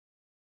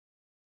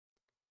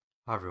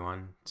Hi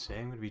everyone, today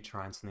I'm going to be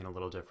trying something a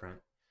little different,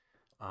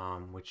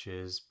 which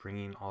is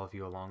bringing all of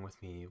you along with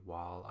me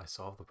while I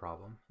solve the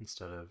problem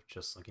instead of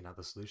just looking at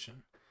the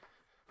solution.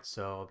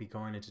 So I'll be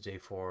going into day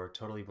 4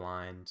 totally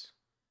blind,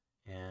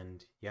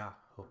 and yeah,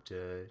 hope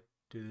to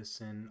do this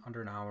in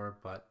under an hour,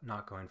 but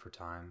not going for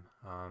time.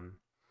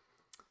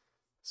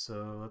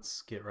 So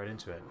let's get right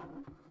into it.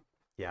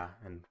 Yeah,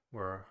 and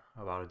we're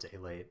about a day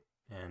late,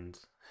 and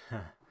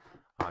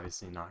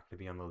obviously not going to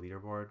be on the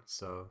leaderboard,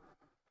 so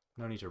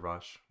no need to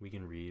rush. We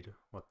can read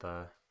what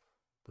the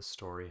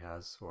story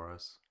has for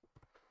us.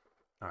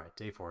 Alright,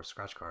 day 4,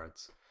 scratch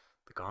cards.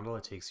 The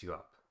gondola takes you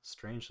up.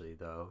 Strangely,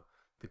 though,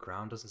 the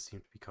ground doesn't seem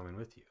to be coming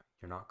with you.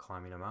 You're not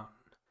climbing a mountain.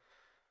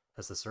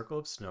 As the circle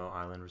of snow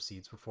island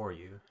recedes before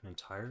you, an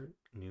entire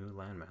new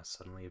landmass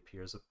suddenly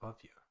appears above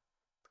you.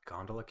 The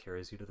gondola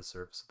carries you to the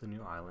surface of the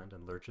new island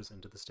and lurches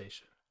into the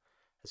station.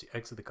 As you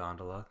exit the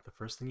gondola, the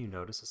first thing you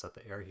notice is that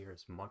the air here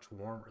is much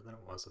warmer than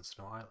it was on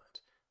Snow Island.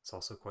 It's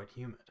also quite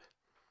humid.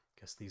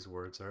 Guess these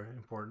words are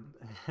important.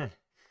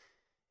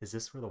 Is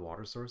this where the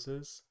water source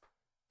is?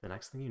 The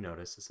next thing you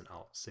notice is an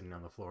elf sitting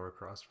on the floor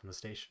across from the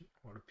station,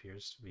 what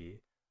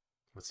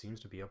seems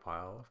to be a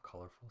pile of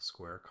colorful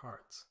square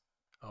cards.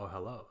 Oh,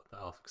 hello, the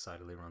elf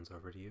excitedly runs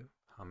over to you.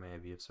 How may I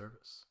be of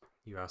service?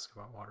 You ask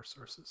about water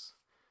sources.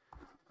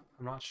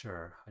 I'm not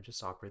sure, I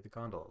just operate the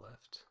gondola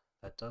lift.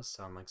 That does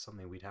sound like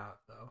something we'd have,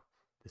 though.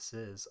 This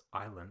is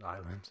Island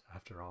Island,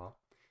 after all.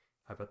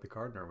 I bet the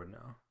gardener would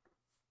know.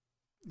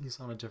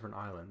 He's on a different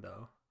island,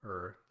 though,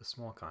 the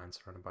small kind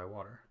surrounded by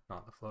water,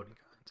 not the floating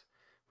kind.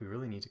 We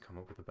really need to come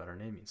up with a better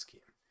naming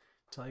scheme.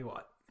 Tell you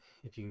what,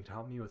 if you can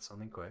help me with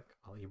something quick,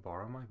 I'll let you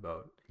borrow my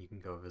boat and you can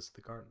go visit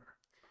the gardener.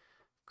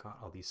 I've got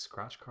all these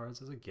scratch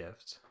cards as a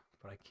gift,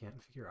 but I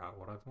can't figure out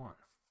what I've won.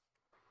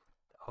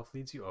 The elf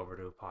leads you over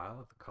to a pile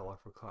of the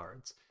colorful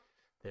cards.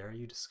 There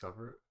you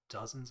discover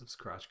dozens of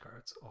scratch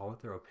cards, all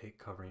with their opaque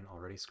covering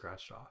already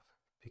scratched off.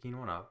 Picking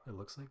one up, it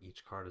looks like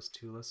each card has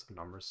two lists of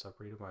numbers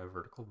separated by a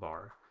vertical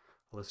bar,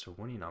 a list of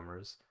winning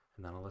numbers,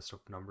 and then a list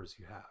of numbers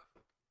you have.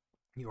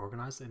 You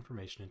organize the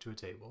information into a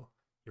table,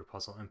 your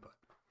puzzle input.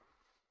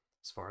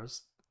 As far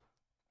as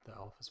the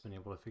elf has been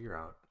able to figure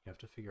out, you have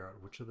to figure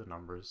out which of the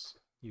numbers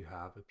you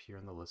have appear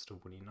in the list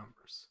of winning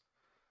numbers.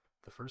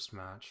 The first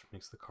match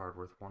makes the card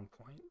worth 1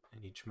 point,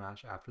 and each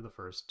match after the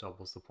first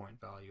doubles the point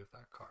value of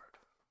that card.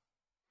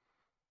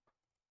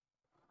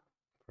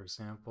 For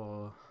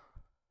example,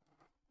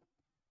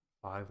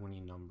 5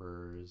 winning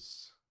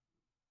numbers.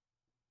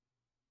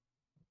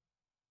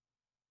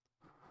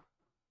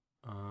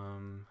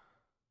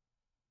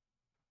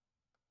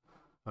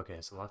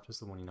 Okay, so left is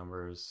the winning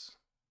numbers.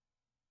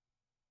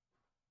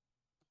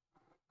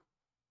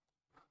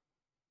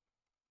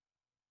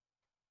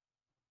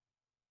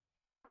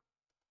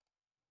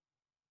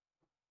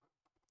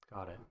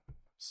 Got it.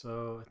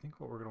 So I think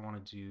what we're going to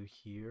want to do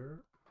here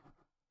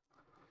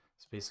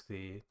is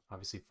basically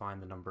obviously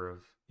find the number of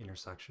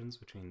intersections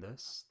between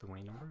this, the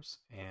winning numbers,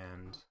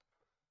 and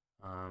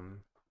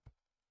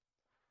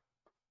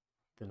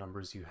the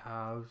numbers you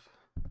have,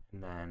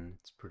 and then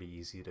it's pretty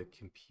easy to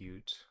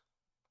compute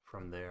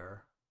from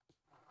there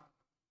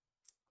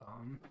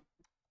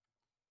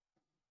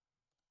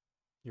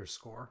your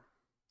score,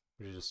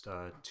 which is just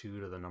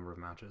 2 to the number of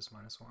matches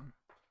minus 1.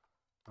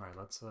 All right,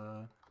 let's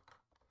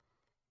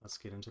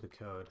get into the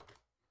code.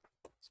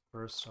 So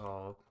first,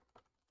 I'll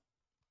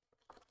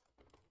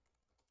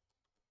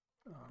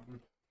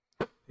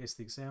paste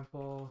the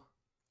example.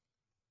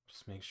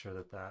 Just make sure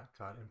that that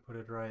got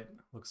inputted right.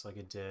 Looks like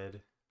it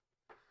did.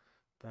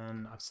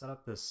 Then I've set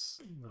up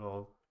this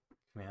little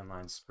command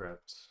line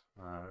script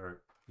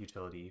or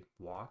utility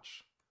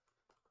watch.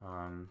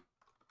 And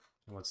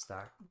what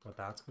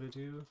that's going to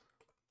do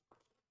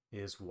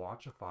is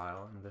watch a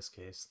file, in this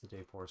case the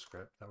day 4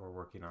 script that we're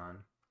working on,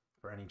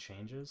 for any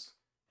changes,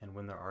 and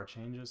when there are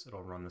changes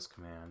it'll run this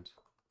command.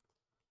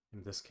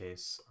 In this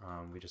case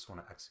we just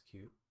want to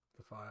execute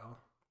the file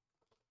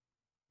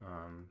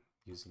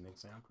using the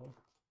example.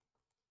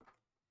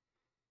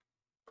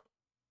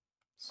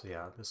 So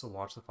yeah, this will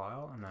watch the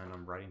file, and then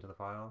I'm writing to the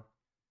file,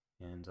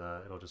 and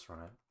it'll just run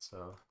it.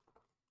 So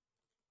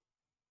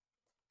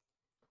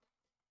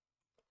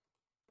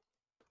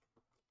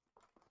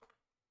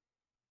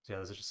yeah,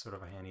 this is just sort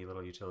of a handy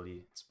little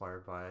utility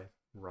inspired by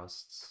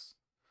Rust's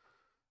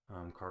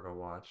cargo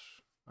watch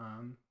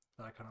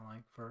that I kind of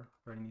like for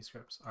writing these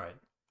scripts. All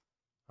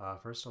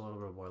right, first a little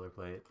bit of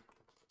boilerplate.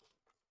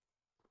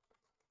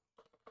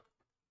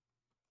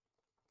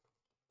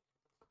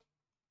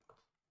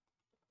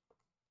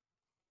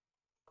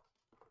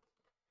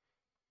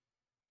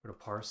 We're going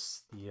to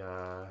parse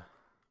the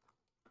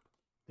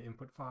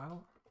input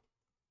file.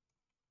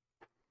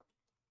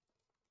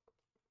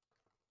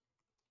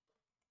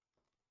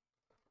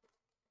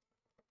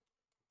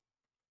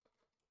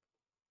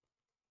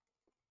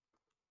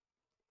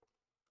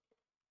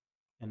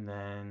 And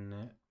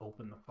then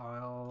open the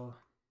file.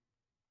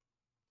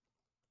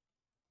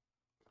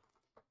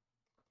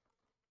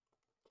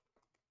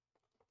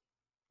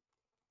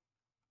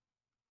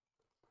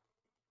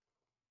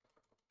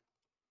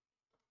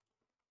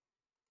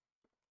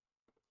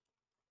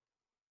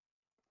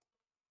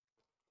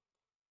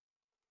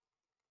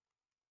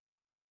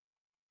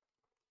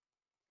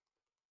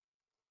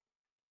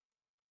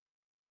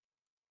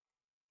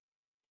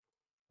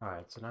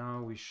 Alright, so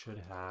now we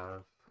should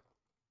have,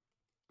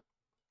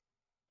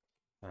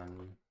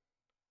 and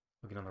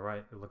looking on the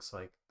right, it looks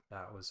like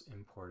that was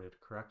imported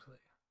correctly.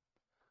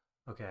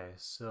 Okay,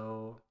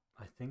 so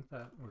I think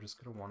that we're just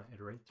going to want to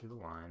iterate through the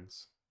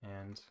lines,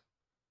 and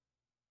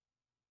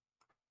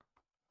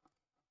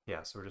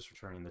yeah, so we're just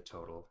returning the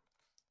total.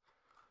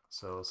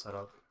 So set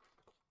up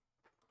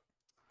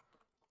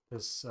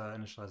this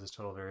initializes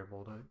total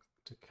variable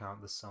to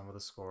count the sum of the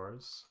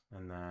scores,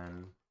 and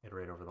then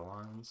iterate over the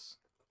lines.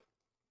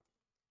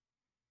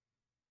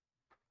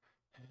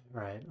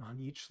 Right, on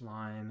each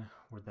line,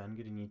 we're then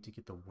going to need to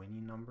get the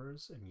winning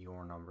numbers and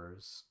your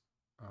numbers.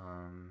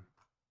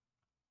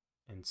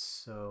 And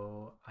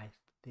so I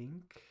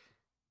think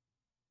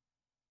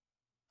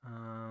there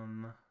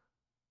are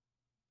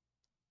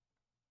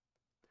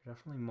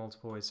definitely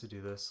multiple ways to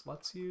do this.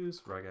 Let's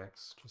use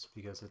regex just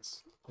because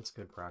it's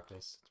good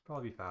practice. It's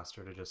probably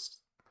faster to just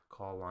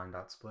call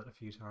line.split a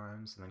few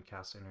times and then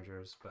cast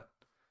integers, but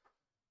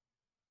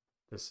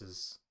this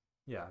is,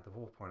 yeah, the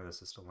whole point of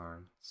this is to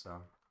learn.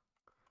 So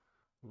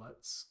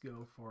let's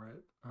go for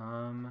it.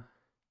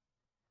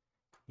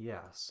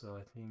 Yeah, so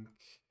I think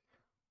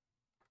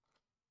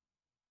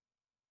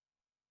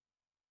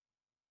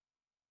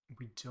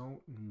we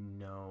don't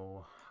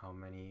know how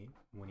many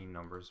winning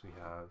numbers we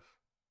have.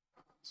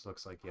 So it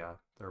looks like, yeah,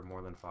 there are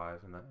more than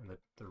 5 in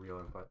the real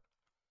input.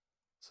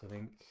 So I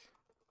think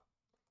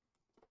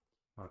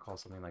I want to call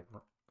something like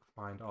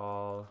find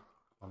all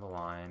on the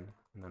line,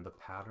 and then the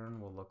pattern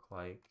will look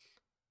like,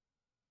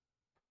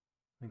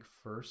 I think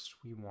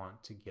first we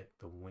want to get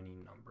the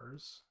winning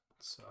numbers.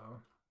 So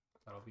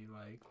that'll be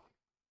like,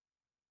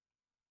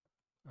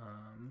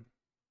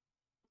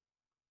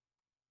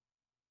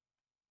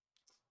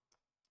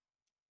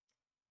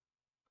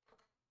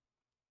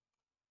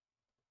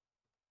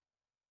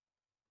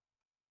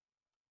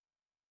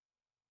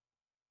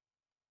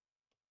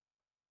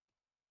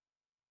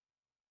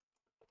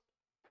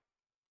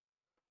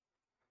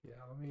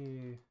 yeah, let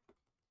me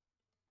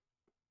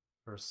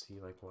first see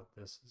like what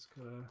this is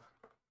gonna,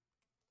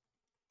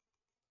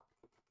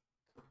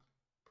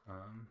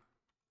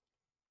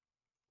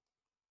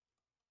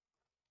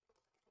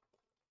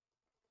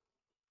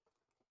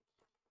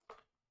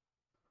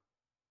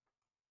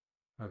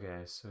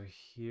 okay, so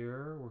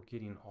here we're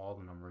getting all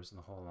the numbers in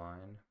the whole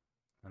line,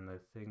 and the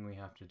thing we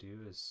have to do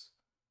is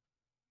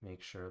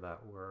make sure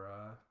that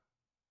we're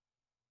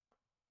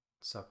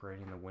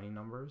separating the winning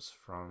numbers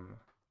from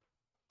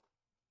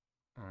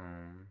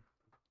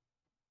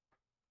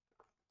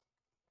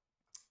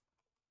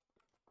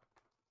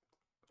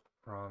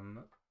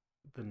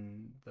the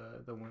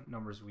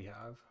numbers we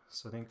have.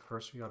 So I think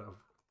first we gotta,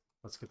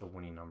 let's get the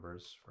winning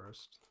numbers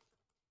first.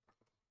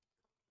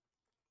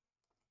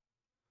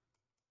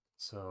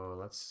 So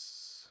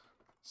let's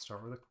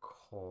start with a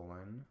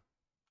colon.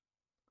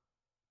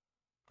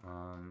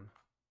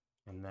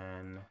 And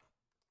then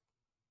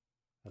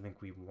I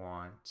think we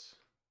want,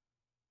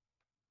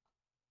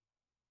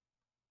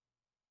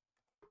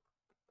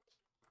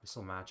 this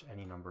will match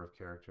any number of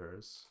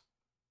characters.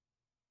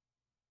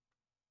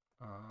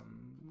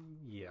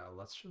 Yeah,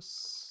 let's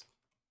just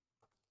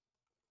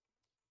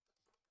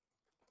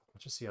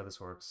see how this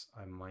works.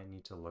 I might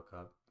need to look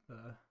up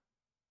the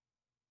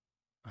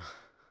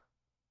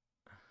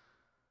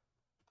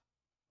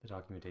the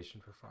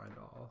documentation for find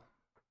all.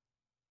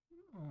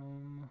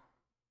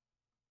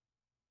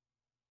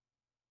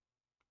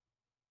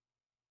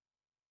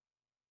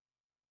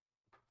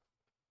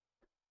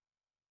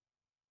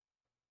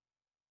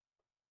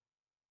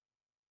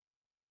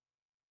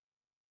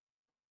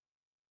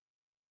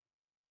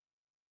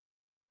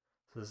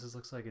 So this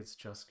looks like it's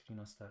just getting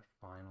us that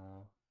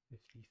final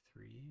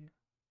 53.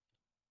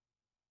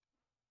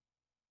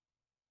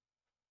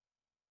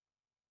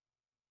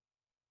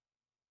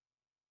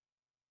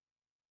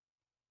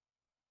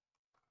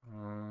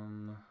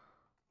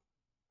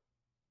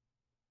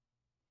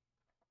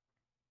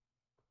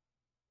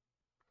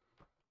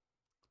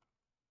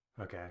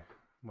 Okay,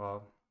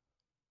 well,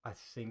 I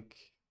think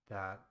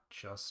that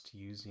just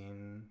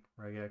using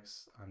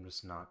regex, I'm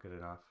just not good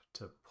enough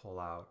to pull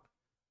out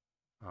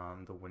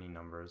the winning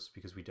numbers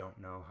because we don't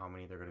know how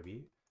many they're going to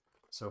be.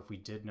 So if we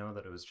did know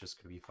that it was just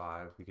going to be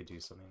 5, we could do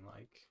something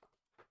like,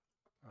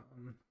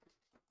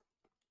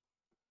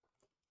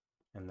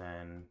 and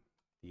then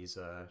these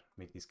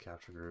make these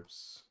capture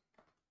groups.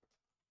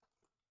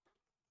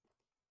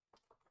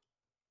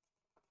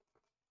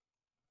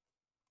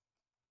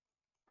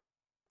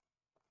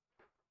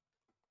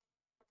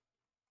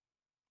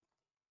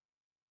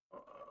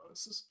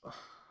 This is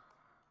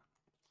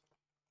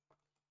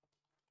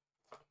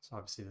so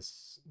obviously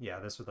this, yeah,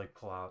 this would like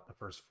pull out the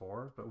first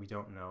 4, but we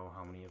don't know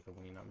how many of the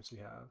winning numbers we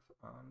have.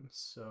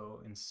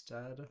 So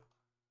instead,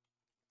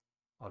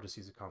 I'll just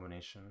use a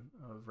combination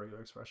of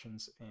regular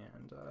expressions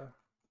and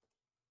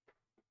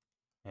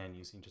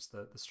using just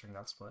the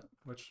string.split,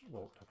 which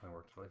will definitely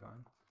work really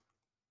fine.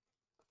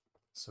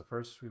 So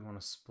first we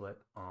want to split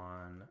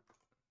on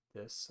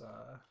this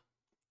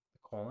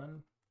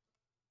colon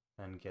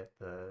and get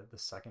the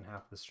second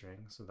half of the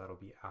string, so that'll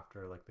be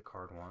after like the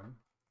card 1.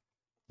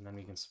 And then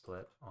we can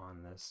split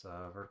on this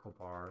vertical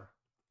bar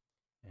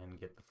and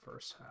get the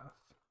first half.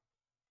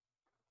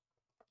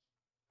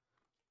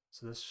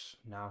 So this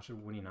now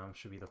should winning num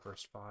should be the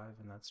first 5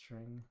 in that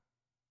string.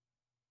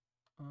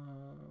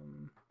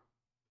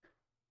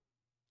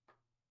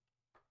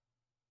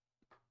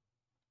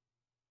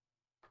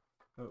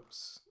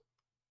 Oops,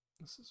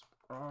 this is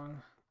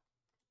wrong.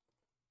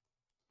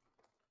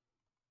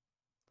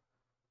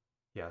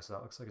 Yeah, so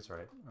that looks like it's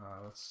right.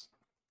 Let's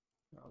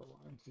draw the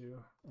line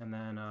too, and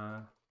then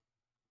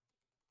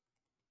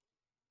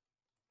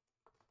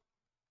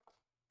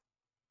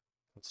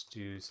let's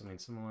do something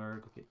similar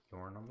to get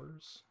your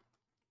numbers.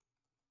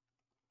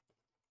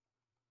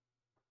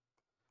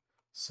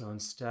 So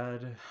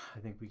instead, I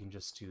think we can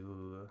just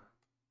do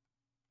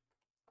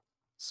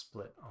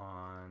split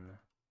on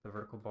the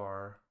vertical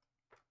bar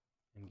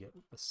and get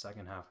the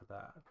second half of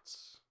that.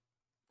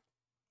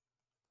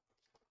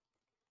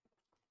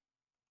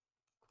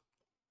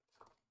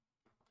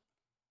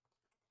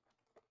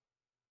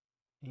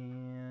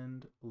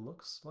 And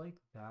looks like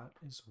that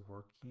is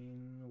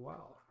working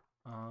well.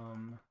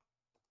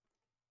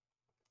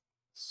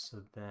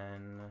 So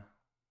then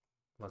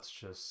let's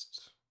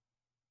just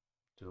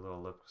do a little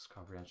ellipse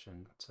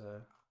comprehension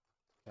to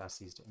cast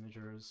these to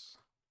integers.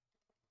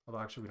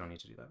 Although actually we don't need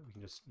to do that. We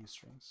can just use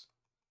strings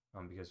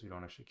because we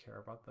don't actually care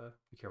about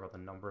we care about the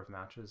number of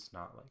matches,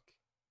 not like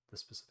the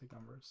specific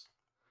numbers.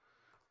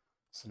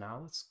 So now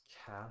let's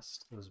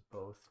cast those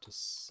both to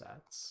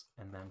sets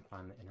and then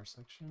find the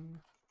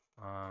intersection.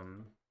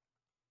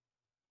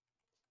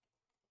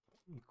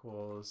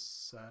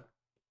 Equals set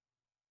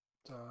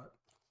dot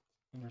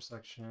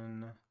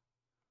intersection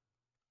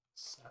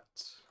set.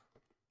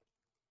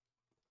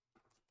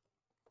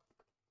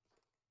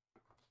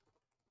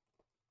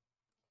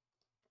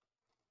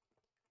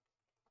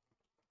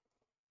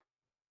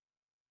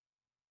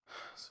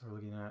 So we're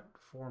looking at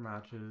 4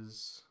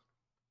 matches.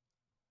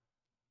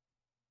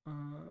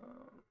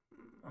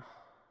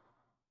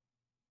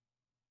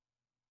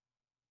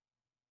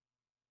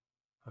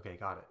 Okay,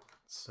 got it.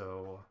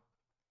 So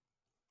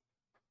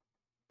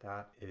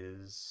that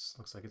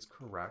looks like it's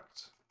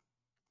correct.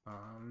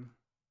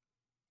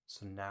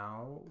 So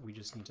now we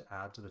just need to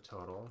add to the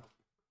total.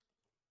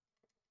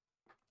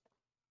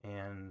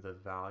 And the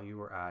value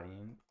we're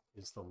adding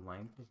is the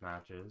length of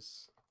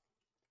matches.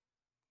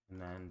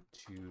 And then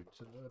 2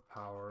 to the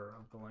power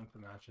of the length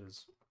of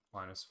matches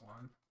minus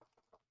 1.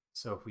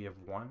 So if we have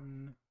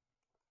one,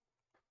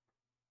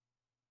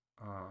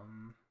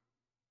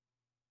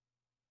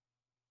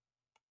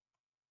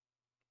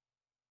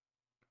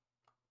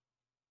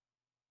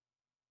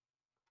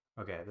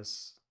 okay.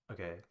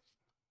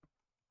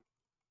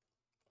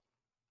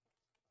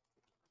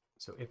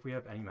 So if we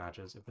have any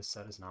matches, if the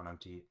set is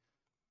non-empty,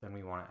 then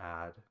we want to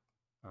add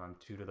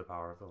 2 to the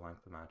power of the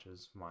length of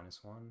matches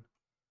minus 1.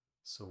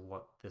 So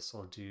what this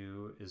will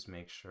do is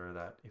make sure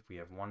that if we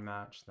have one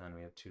match, then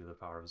we have 2 to the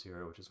power of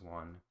 0, which is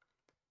 1.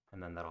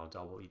 And then that'll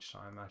double each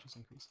time matches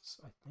increases.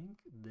 I think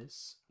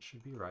this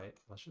should be right.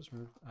 Let's just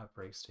remove that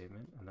break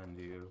statement and then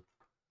do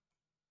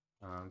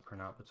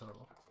print out the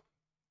total.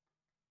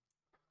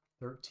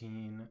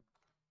 13,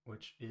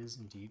 which is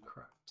indeed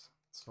correct.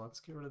 So let's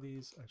get rid of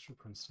these extra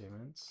print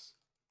statements.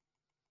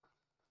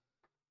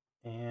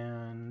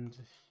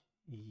 And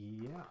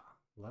yeah,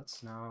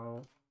 let's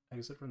now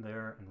exit from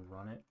there and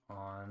run it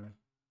on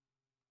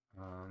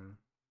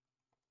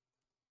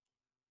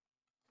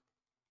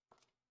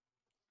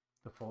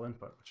the full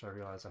input, which I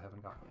realize I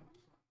haven't gotten yet.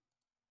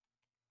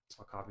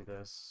 So I'll copy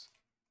this.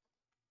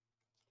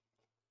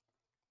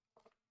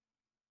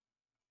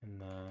 And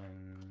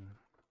then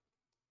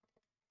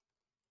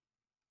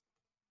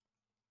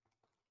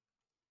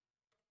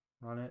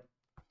run it.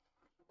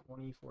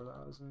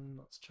 24,000.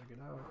 Let's check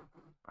it out.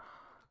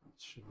 It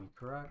should be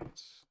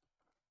correct.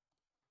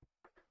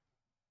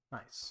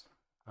 Nice.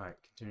 All right,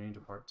 continuing to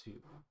part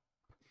 2.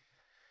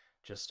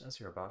 Just as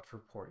you're about to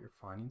report your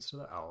findings to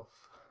the elf,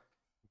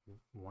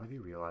 one of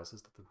you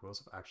realizes that the rules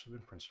have actually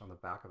been printed on the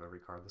back of every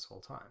card this whole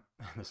time.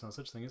 There's no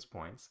such thing as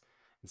points.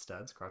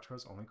 Instead, scratch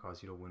cards only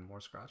cause you to win more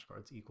scratch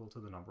cards equal to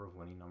the number of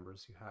winning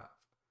numbers you have.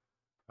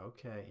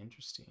 Okay,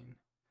 interesting.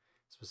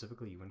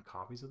 Specifically, you win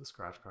copies of the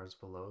scratch cards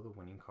below the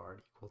winning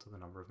card equal to the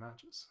number of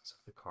matches. So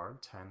if the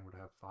card 10 were to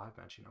have 5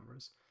 matching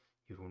numbers,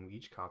 you'd win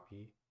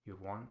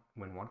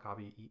win one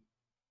copy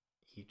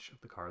each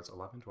of the cards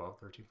 11, 12,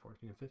 13,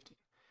 14, and 15.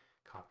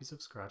 Copies of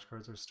scratch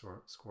cards are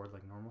scored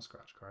like normal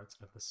scratch cards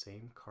and have the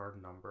same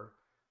card number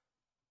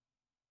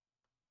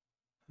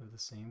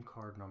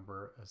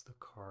as the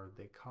card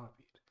they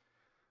copied.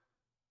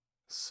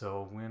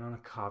 So when on a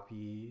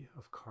copy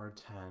of card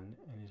 10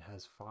 and it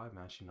has 5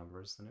 matching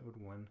numbers, then it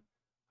would win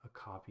a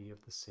copy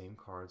of the same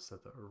cards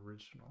that the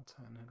original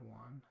 10 had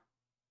won.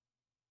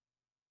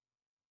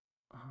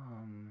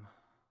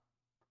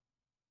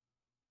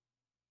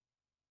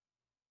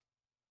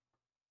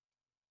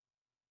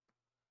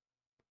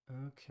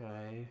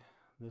 Okay,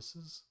 this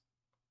is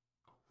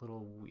a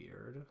little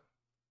weird.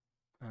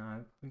 And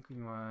I think we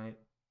might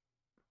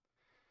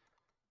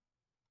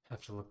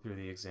have to look through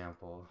the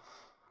example.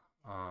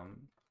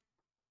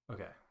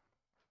 Okay,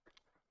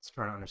 let's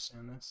try to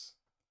understand this.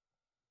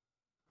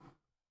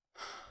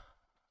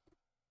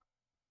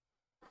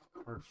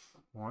 Card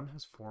 1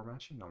 has 4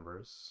 matching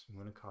numbers. I'm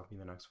going to copy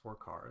the next 4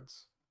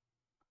 cards,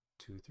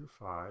 2 through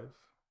 5.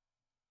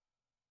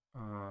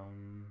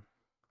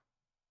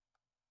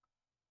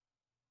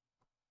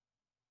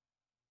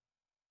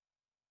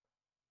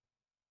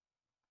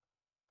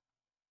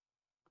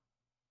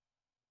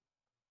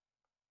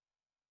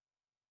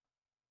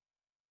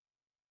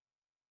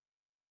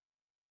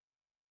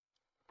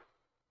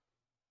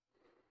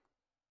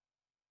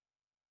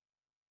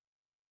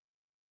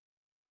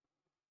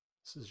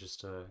 This is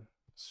just a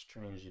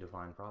strangely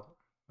defined problem.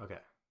 Okay,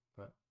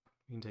 but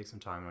we can take some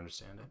time to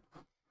understand it.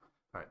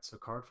 Alright, so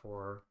card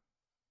 4,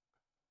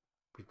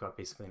 we've got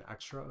basically an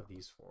extra of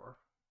these 4.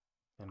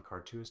 Then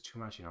card 2 is 2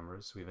 matching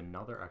numbers, so we have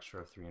another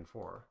extra of 3 and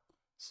 4.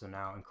 So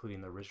now,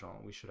 including the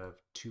original, we should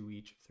have 2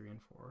 each of 3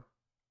 and 4.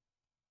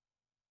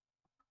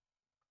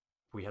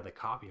 We had the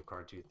copy of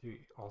card 2, 3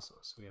 also,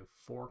 so we have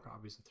 4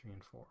 copies of 3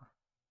 and 4.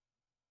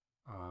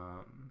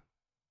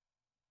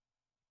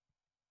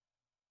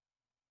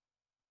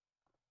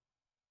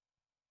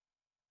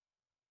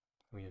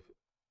 We have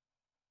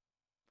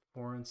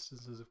 4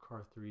 instances of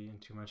card 3 and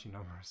 2 matching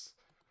numbers.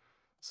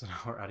 So now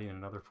we're adding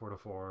another 4 to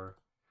 4.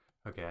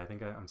 Okay, I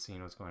think I'm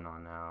seeing what's going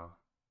on now.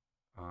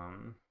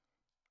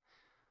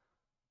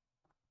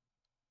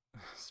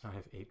 So now I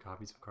have 8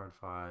 copies of card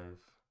 5.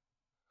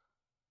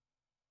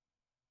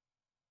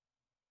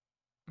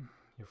 You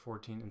have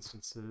 14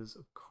 instances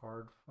of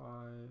card 5.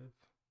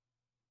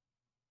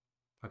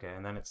 Okay,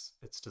 and then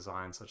it's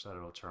designed such that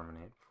it'll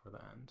terminate before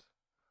the end.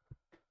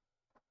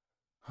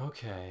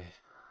 Okay.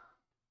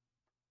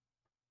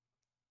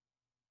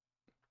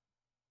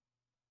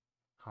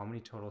 How many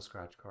total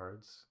scratch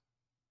cards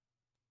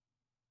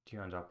do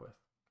you end up with?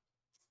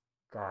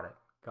 Got it.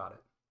 Got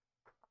it.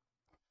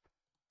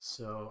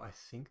 So I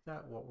think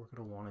that what we're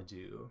going to want to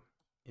do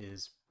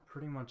is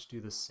pretty much do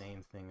the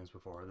same thing as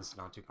before. This is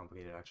not too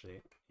complicated,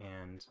 actually.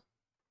 And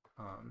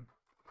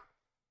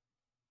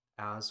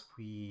as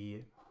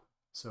we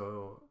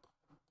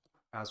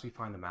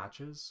find the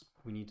matches,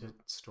 we need to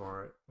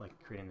store, like,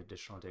 create an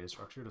additional data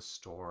structure to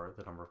store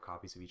the number of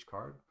copies of each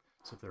card.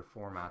 So if there are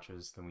 4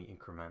 matches, then we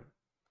increment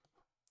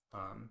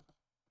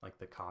like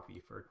the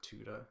copy for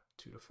 2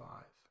 to 5.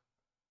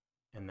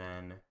 And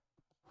then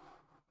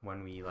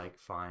when we like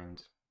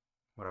find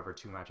whatever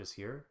 2 matches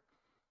here,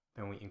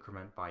 then we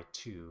increment by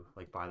 2,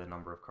 like by the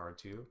number of card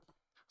 2.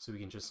 So we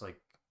can just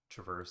like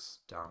traverse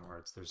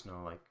downwards. There's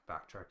no like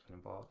backtracking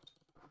involved.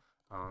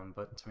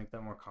 But to make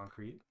that more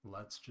concrete,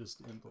 let's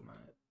just implement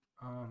it.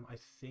 I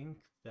think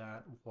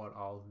that what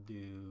I'll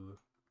do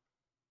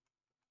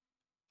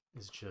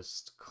is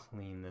just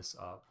clean this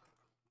up.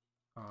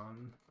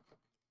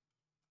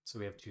 So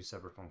we have 2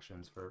 separate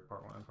functions for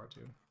part 1 and part 2,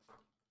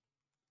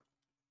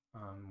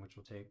 which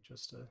will take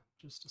just a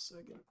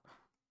second.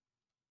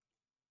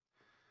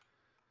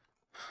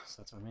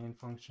 So that's our main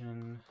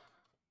function.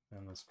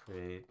 Then let's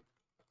create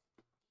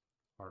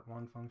part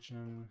 1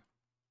 function,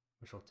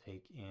 which will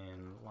take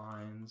in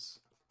lines,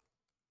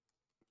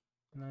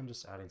 and then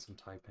just adding some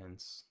type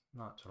hints.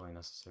 Not totally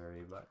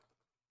necessary, but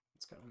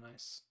it's kind of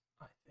nice,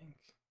 I think.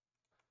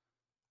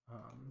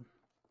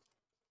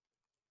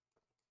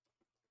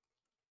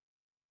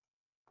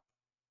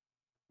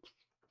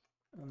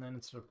 And then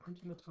instead of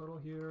printing the total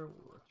here,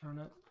 we'll return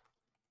it.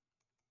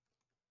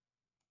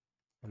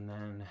 And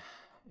then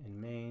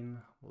in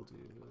main, we'll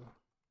do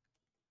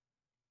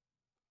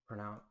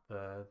print out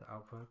the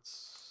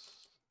outputs.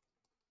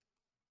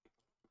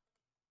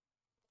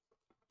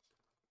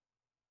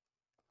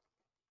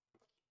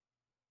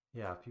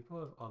 Yeah, people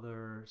have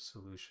other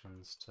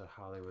solutions to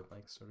how they would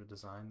like sort of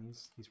design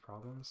these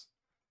problems.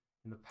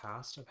 In the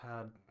past, I've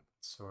had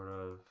sort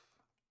of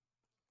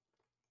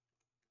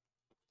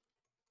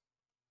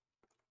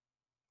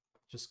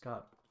just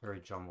got very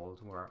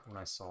jumbled when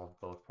I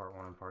solved both part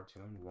 1 and part 2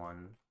 in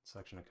one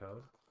section of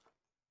code.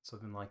 So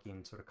I've been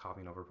liking sort of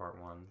copying over part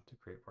 1 to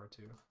create part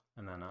 2,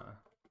 and then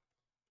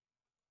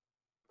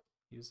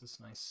use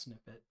this nice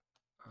snippet.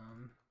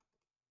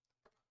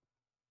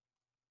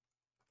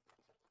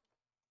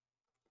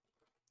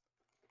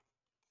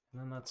 And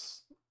then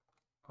that's,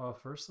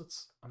 first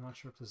I'm not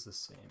sure if this is the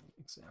same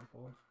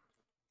example.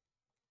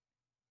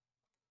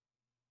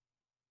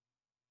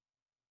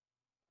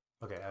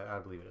 Okay, I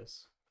believe it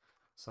is.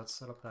 So let's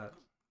set up that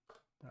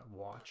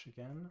watch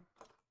again.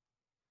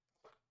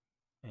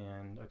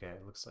 And okay,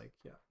 it looks like,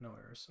 yeah, no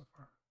errors so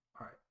far.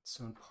 All right,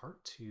 so in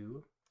part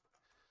 2,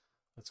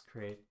 let's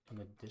create an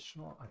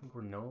additional, I think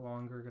we're no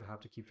longer gonna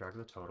have to keep track of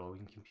the total. We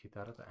can compute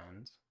that at the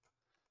end.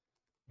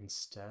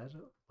 Instead,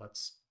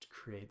 let's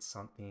create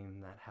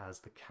something that has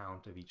the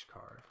count of each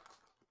card.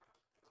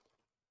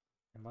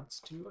 And let's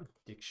do a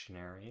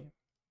dictionary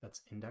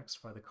that's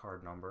indexed by the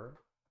card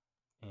number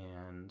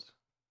and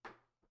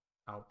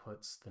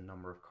outputs the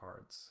number of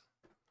cards.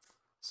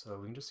 So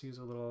we can just use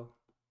a little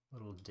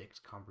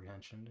dict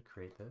comprehension to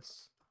create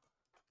this.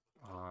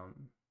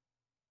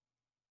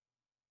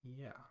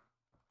 Yeah.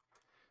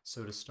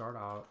 So to start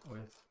out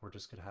with, we're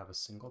just going to have a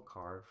single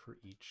card for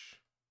each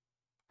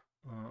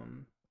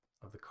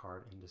of the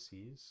card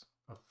indices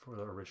for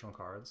the original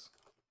cards.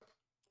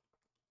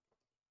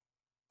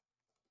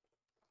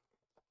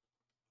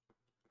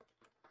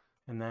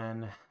 And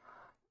then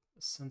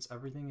since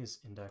everything is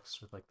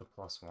indexed with like the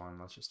 +1,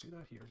 let's just do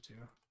that here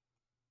too.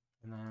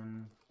 And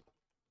then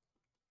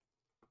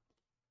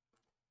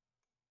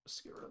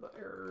just get rid of the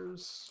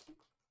errors.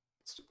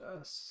 Let's do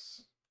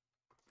this.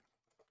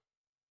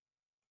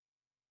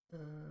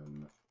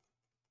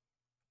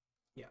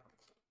 Yeah.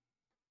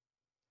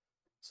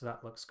 So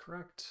that looks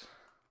correct.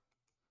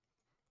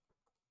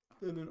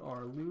 Then in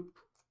our loop,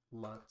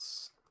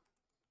 let's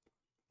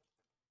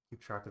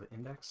keep track of the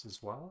index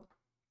as well.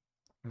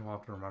 And we'll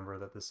have to remember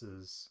that this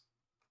is,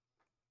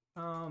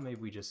 maybe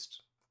we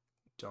just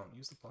don't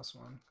use the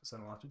 +1, because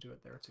then we'll have to do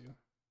it there too.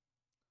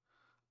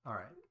 All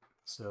right,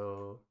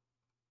 so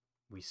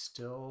we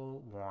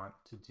still want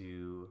to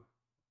do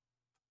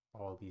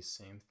all these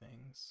same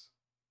things.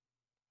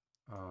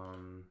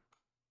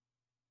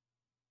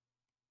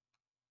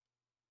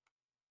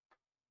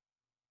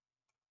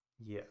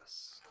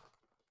 Yes.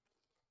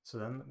 So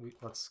then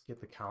let's get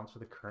the count for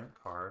the current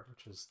card,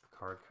 which is the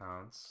card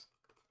counts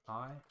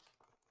I,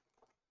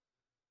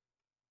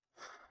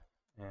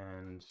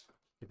 and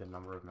get the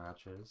number of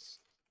matches,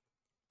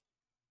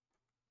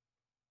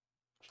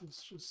 which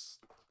is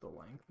just the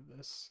length of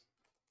this.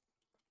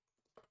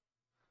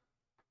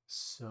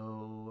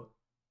 So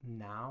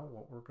now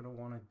what we're going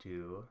to want to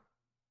do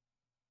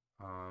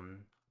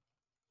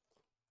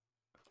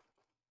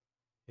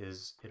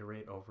is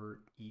iterate over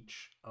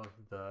each of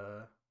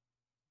the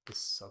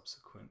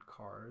subsequent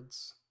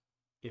cards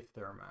if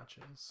there are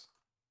matches.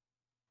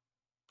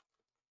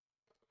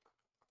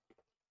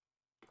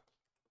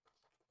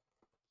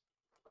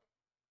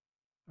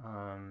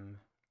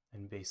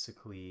 And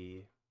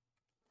basically,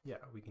 yeah,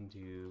 we can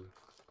do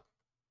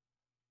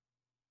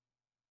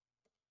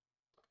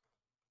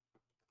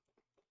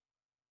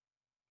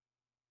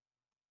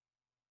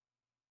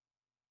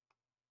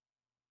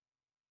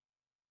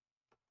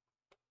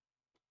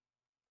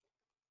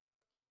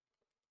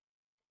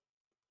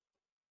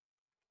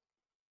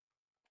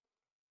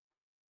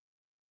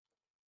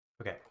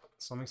okay,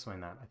 so let me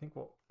explain that. I think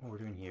what we're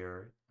doing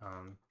here,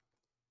 and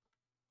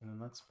then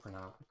let's print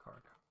out the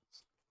card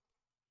counts.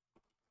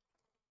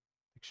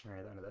 Dictionary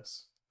at the end of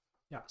this.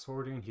 Yeah, so what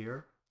we're doing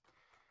here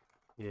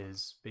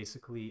is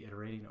basically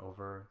iterating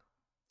over,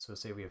 so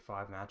say we have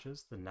 5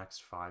 matches, the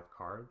next 5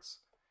 cards,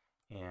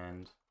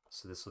 and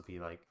so this will be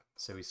like,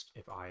 say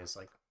if I is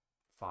like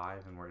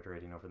 5 and we're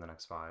iterating over the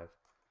next 5,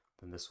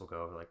 then this will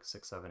go over like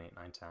 6, 7, 8,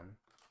 9, 10.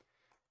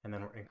 And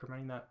then we're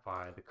incrementing that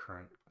by the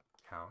current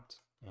count.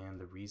 And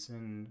the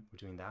reason we're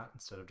doing that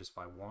instead of just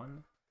by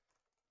 1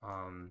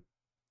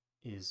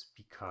 is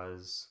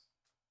because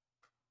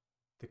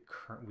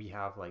we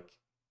have like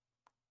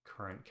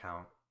current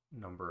count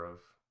number of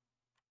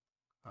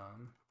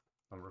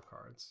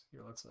cards.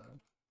 Here, let's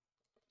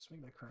just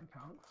make that current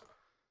count.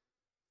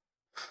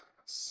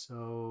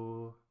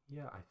 So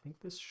yeah, I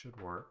think this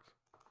should work.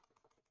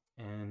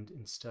 And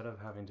instead of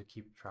having to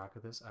keep track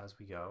of this as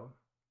we go,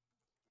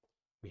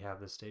 we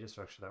have this data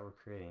structure that we're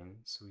creating,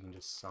 so we can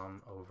just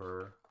sum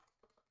over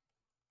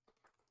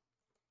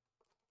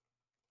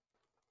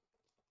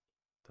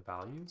the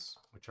values,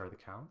 which are the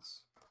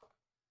counts,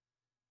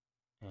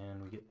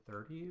 and we get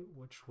 30,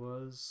 which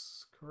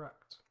was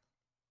correct.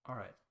 All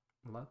right,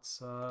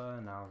 let's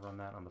now run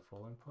that on the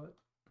full input.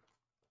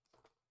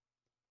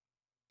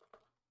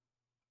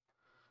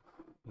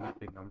 We get a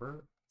big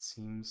number. It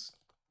seems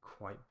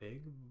quite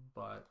big,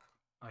 but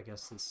I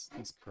guess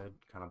these could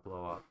kind of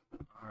blow up.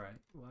 All right,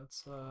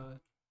 let's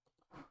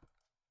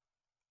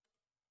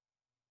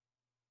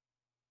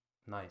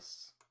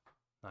nice.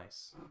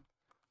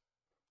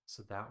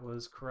 So that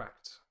was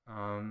correct.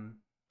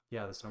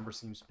 Yeah, this number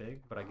seems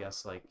big, but I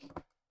guess like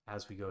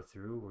as we go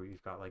through, where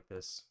you've got like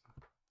this,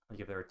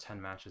 like if there are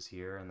 10 matches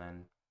here and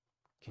then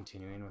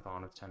continuing with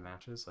on with 10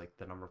 matches, like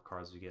the number of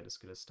cards we get is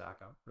going to stack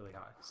up really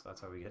high. So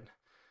that's how we get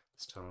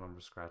this total number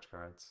of scratch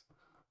cards,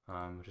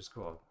 which is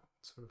cool.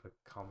 It's sort of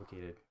a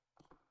complicated,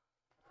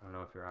 I don't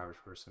know if your average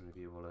person would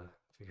be able to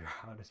figure out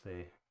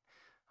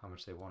how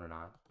much they want or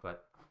not,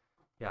 but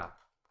yeah.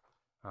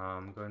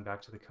 Going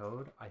back to the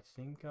code, I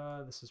think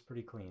this is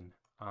pretty clean.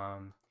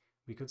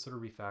 We could sort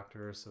of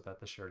refactor so that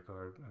the shared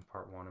code in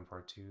part 1 and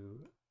part 2,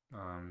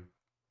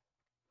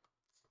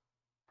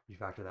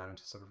 refactor that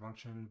into a separate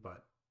function,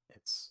 but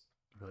it's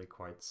really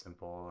quite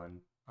simple,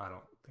 and I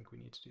don't think we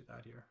need to do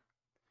that here.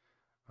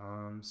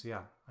 So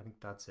yeah, I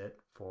think that's it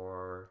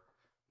for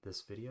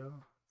this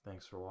video.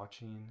 Thanks for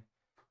watching.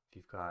 If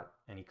you've got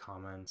any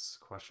comments,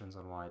 questions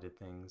on why I did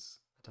things,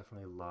 I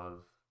definitely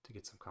love to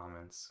get some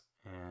comments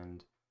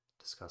and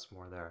discuss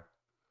more there.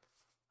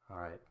 All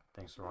right,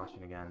 thanks for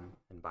watching again,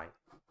 and bye.